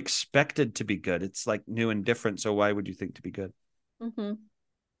you weren't expected to be good. It's like new and different. So why would you think to be good? Mm-hmm.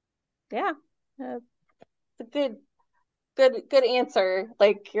 Yeah. It's a good good answer.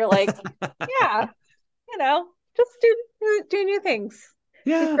 Like you're like, yeah, you know, just do new things.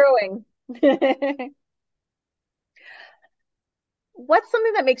 Keep Yeah. growing. What's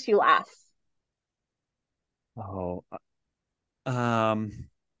something that makes you laugh? Oh, um,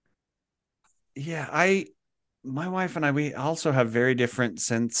 yeah, my wife and I, we also have very different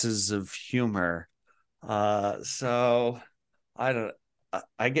senses of humor. So I don't,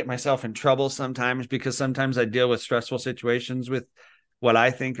 I get myself in trouble sometimes because sometimes I deal with stressful situations with what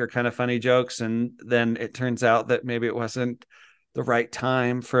I think are kind of funny jokes. And then it turns out that maybe it wasn't the right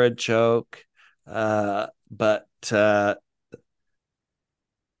time for a joke. But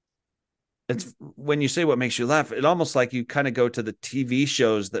it's when you say what makes you laugh, it almost like you kind of go to the TV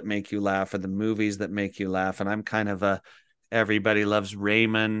shows that make you laugh or the movies that make you laugh. And I'm kind of a Everybody Loves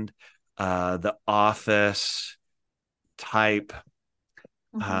Raymond, The Office type.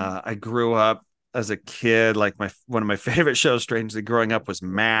 Hmm. I grew up as a kid, like my one of my favorite shows, strangely growing up, was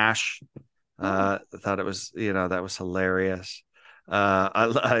MASH. Oh, I thought it was, that was hilarious.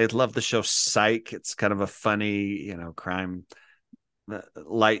 I love the show Psych. It's kind of a funny, crime,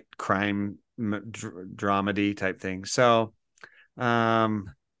 light crime dramedy type thing. So,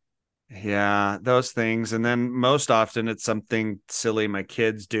 um, yeah, those things. And then most often it's something silly my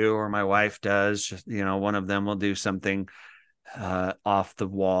kids do or my wife does. Just, one of them will do something off the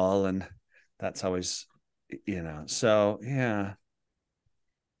wall, and that's always, so yeah.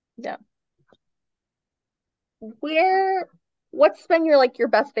 yeah. Where, what's been your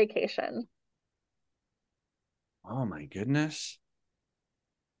best vacation? Oh my goodness.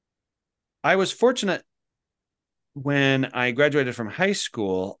 I was fortunate when I graduated from high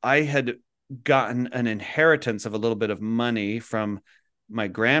school. I had gotten an inheritance of a little bit of money from my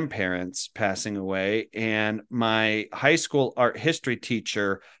grandparents passing away, and my high school art history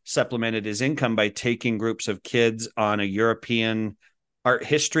teacher supplemented his income by taking groups of kids on a European art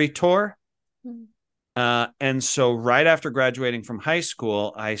history tour. Hmm. And so right after graduating from high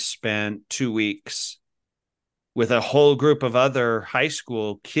school, I spent 2 weeks with a whole group of other high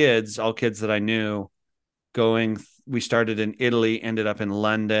school kids, all kids that I knew, going. We started in Italy, ended up in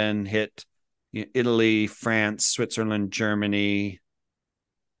London, hit Italy, France, Switzerland, Germany,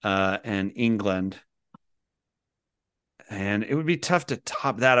 and England. And it would be tough to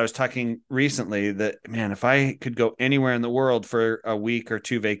top that. I was talking recently that, man, if I could go anywhere in the world for a week or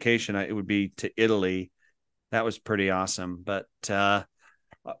two vacation, it would be to Italy. That was pretty awesome. But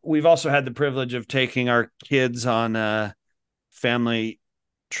we've also had the privilege of taking our kids on a family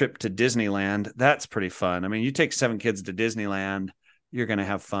trip to Disneyland. That's pretty fun. I mean, you take 7 kids to Disneyland, you're going to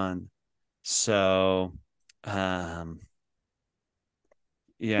have fun. So, um,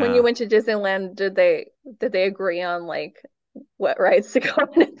 When you yeah. went to Disneyland, did they agree on like what rides to go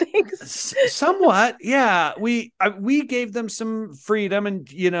on and things? Somewhat, yeah. We gave them some freedom, and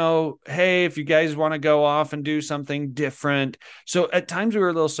hey, if you guys want to go off and do something different. So at times we were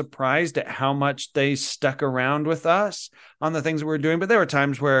a little surprised at how much they stuck around with us on the things that we were doing. But there were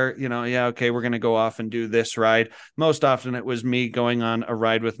times where, yeah, okay, we're going to go off and do this ride. Most often it was me going on a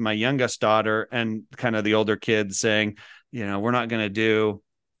ride with my youngest daughter and kind of the older kids saying, we're not going to do,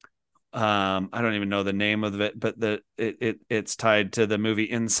 I don't even know the name of it, but it's tied to the movie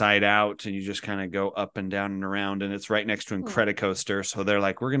Inside Out, and you just kind of go up and down and around, and it's right next to Hmm. Incredicoaster. So they're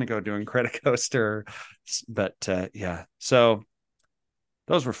like, we're gonna go do Incredicoaster. But yeah, so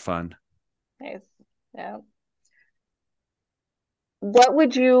those were fun. Nice. Yeah. What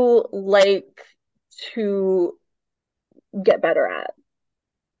would you like to get better at?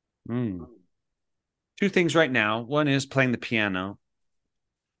 Mm. Two things right now. One is playing the piano,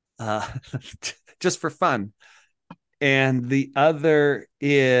 uh, just for fun, and the other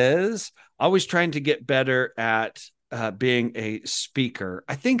is always trying to get better at being a speaker.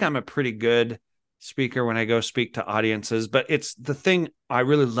 I think I'm a pretty good speaker when I go speak to audiences, but it's the thing I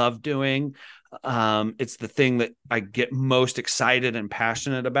really love doing. It's the thing that I get most excited and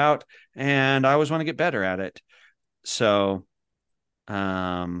passionate about, and I always want to get better at it. So,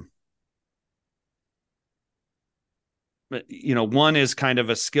 um, one is kind of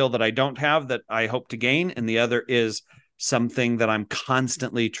a skill that I don't have that I hope to gain, and the other is something that I'm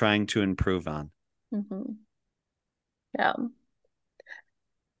constantly trying to improve on. Hmm. Yeah.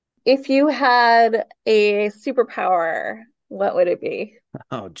 If you had a superpower, what would it be?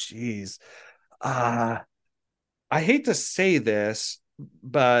 Oh, geez. Uh, I hate to say this,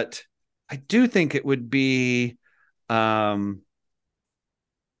 but I do think it would be um,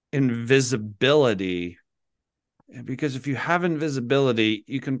 invisibility, because if you have invisibility,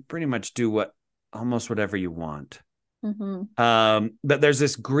 you can pretty much do almost whatever you want. Hmm. But there's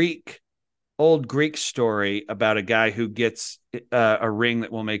this Greek old Greek story about a guy who gets a ring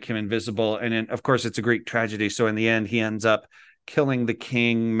that will make him invisible. And then, of course, it's a Greek tragedy. So in the end, he ends up killing the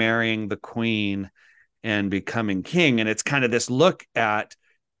king, marrying the queen, and becoming king. And it's kind of this look at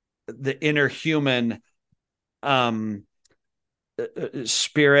the inner human um,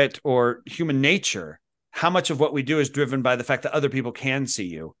 spirit or human nature. How much of what we do is driven by the fact that other people can see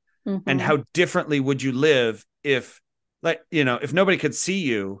you, and Mm-hmm. how differently would you live if, like, if nobody could see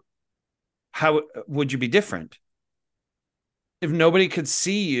you, how would you be different? If nobody could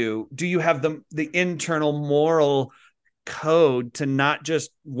see you, do you have the internal moral code to not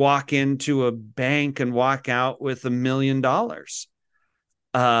just walk into a bank and walk out with $1 million,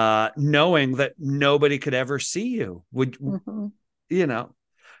 knowing that nobody could ever see you? Would Mm-hmm. you know?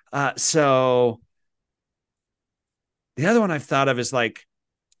 So the other one I've thought of is like,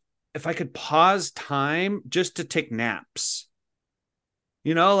 if I could pause time just to take naps.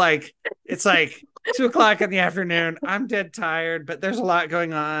 Like, it's like 2 o'clock in the afternoon. I'm dead tired, but there's a lot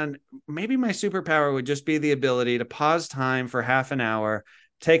going on. Maybe my superpower would just be the ability to pause time for half an hour,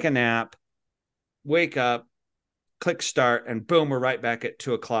 take a nap, wake up, click start, and boom, we're right back at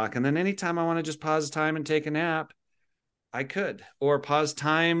 2 o'clock. And then anytime I want to just pause time and take a nap, I could, or pause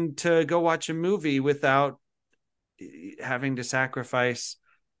time to go watch a movie without having to sacrifice.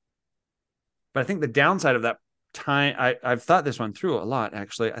 But I think the downside of that time, I've thought this one through a lot,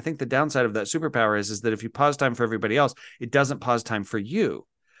 actually. I think the downside of that superpower is that if you pause time for everybody else, it doesn't pause time for you.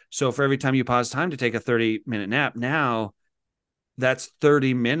 So for every time you pause time to take a 30-minute nap, now that's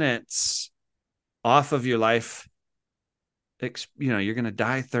 30 minutes off of your life. You're going to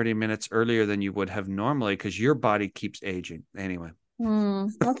die 30 minutes earlier than you would have normally because your body keeps aging. Anyway,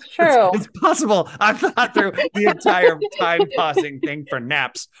 That's it's, true. it's possible. I've thought through the entire time pausing thing for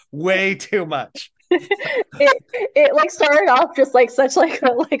naps way too much. It like started off just like such like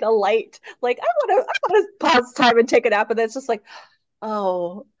a light, like I want to pause time and take a nap, and then it's just like,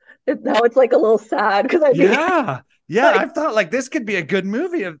 oh, now it's like a little sad because I think Yeah. Yeah. like I've thought like this could be a good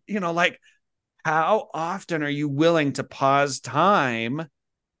movie of, like, how often are you willing to pause time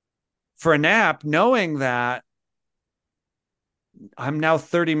for a nap, knowing that I'm now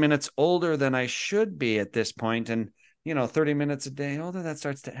 30 minutes older than I should be at this point, and 30 minutes a day older, that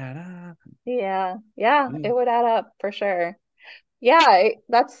starts to add up. yeah, it would add up for sure. Yeah,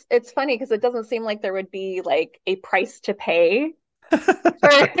 it's funny because it doesn't seem like there would be like a price to pay for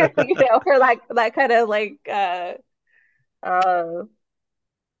for that kind of like uh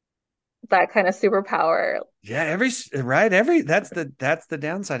that kind of superpower. Yeah, every that's the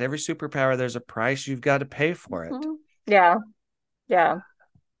downside. Every superpower, there's a price you've got to pay for it. Mhm. Yeah, yeah.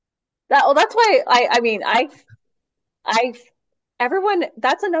 That's why I mean I've everyone,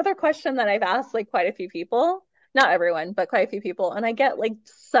 that's another question that I've asked like quite a few people. Not everyone, but quite a few people, and I get like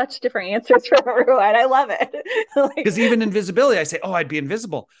such different answers from everyone. I love it. Like, Because even invisibility, I say, oh, I'd be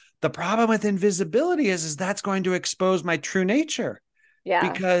invisible. The problem with invisibility is that's going to expose my true nature,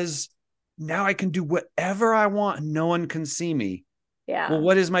 yeah, because now I can do whatever I want and no one can see me. Well, yeah.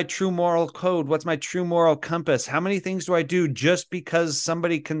 what is my true moral code? What's my true moral compass? How many things do I do just because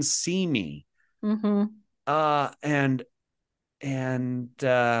somebody can see me? Hmm. And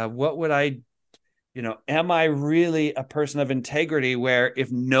what would am I really a person of integrity where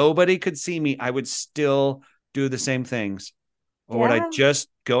if nobody could see me, I would still do the same things? Or would I Yeah, just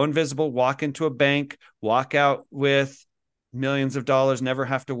go invisible, walk into a bank, walk out with millions of dollars, never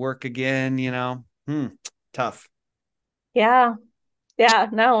have to work again? Tough. yeah, yeah.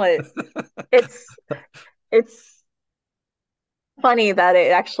 No, it's it's funny that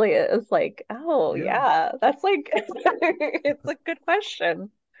it actually is like, oh Yeah. yeah, that's like it's a good question.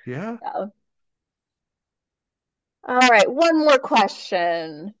 Yeah. Yeah. All right, one more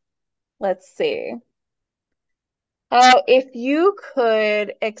question. Let's see. If you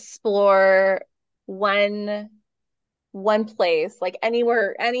could explore one one place, like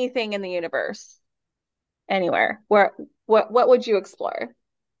anywhere, anything in the universe, anywhere, what would you explore?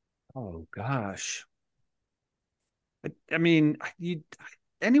 Oh gosh. I mean, you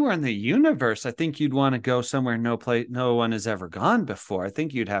anywhere in the universe, I think you'd want to go somewhere no one has ever gone before. I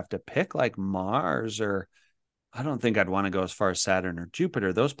think you'd have to pick like Mars, or I don't think I'd want to go as far as Saturn or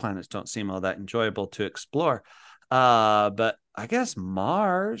Jupiter. Those planets don't seem all that enjoyable to explore. But I guess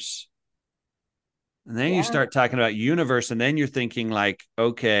Mars. And then you Yeah. start talking about universe, and then you're thinking like,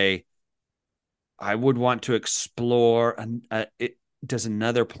 okay, I would want to explore. Does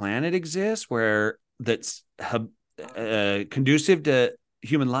another planet exist where that's conducive to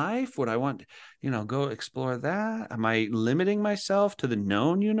human life? Would I want, go explore that? Am I limiting myself to the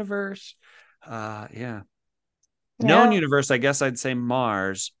known universe? Yeah, known Yeah. universe. I guess I'd say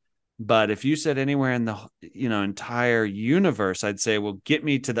Mars. But if you said anywhere in the, entire universe, I'd say, well, get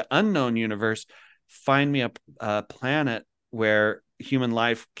me to the unknown universe, find me a planet where human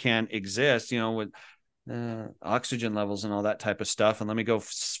life can exist, with oxygen levels and all that type of stuff. And let me go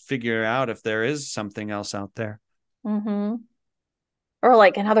figure out if there is something else out there. Mm-hmm. Or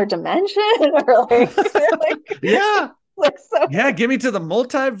like another dimension, or like yeah. So... Yeah, give me to the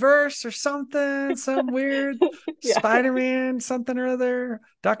multiverse or something, some weird yeah. Spider-Man, something or other,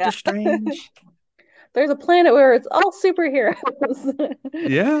 Doctor Strange. There's a planet where it's all superheroes.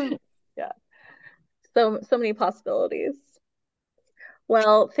 Yeah. Yeah. So many possibilities.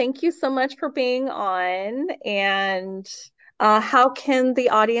 Well, thank you so much for being on. And how can the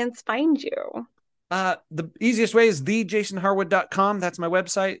audience find you? The easiest way is thejasonharwood.com. That's my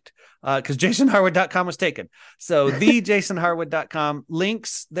website, because jasonharwood.com was taken. So thejasonharwood.com,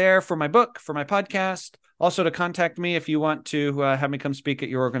 links there for my book, for my podcast, also to contact me if you want to have me come speak at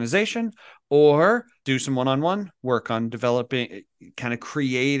your organization or do some one-on-one work on developing, kind of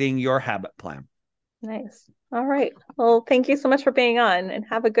creating your habit plan. Nice. All right. Well, thank you so much for being on, and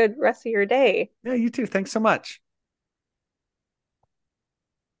have a good rest of your day. Yeah, you too. Thanks so much.